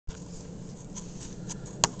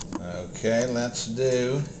Okay, let's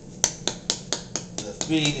do the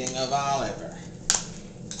feeding of Oliver.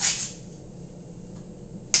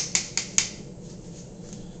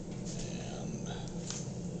 And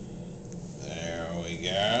there we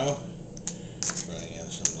go. Bring in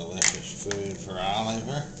some delicious food for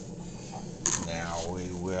Oliver. Now we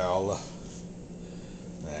will,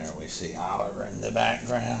 there we see Oliver in the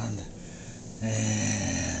background.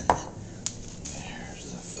 And there's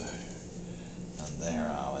the food. And there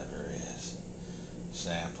Oliver is,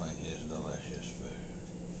 sampling his delicious food.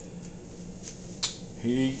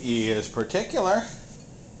 He is particular.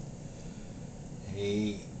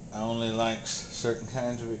 He only likes certain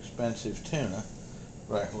kinds of expensive tuna.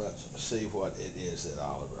 Right, let's see what it is that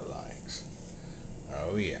Oliver likes.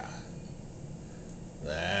 Oh yeah,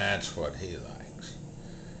 that's what he likes.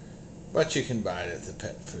 But you can buy it at the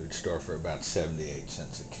pet food store for about 78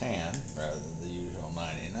 cents a can, rather than the usual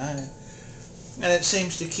 99. And it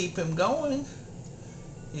seems to keep him going.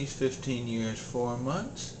 He's 15 years, 4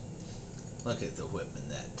 months. Look at the whip in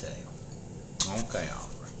that tail. Okay,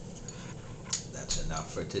 Oliver. That's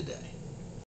enough for today.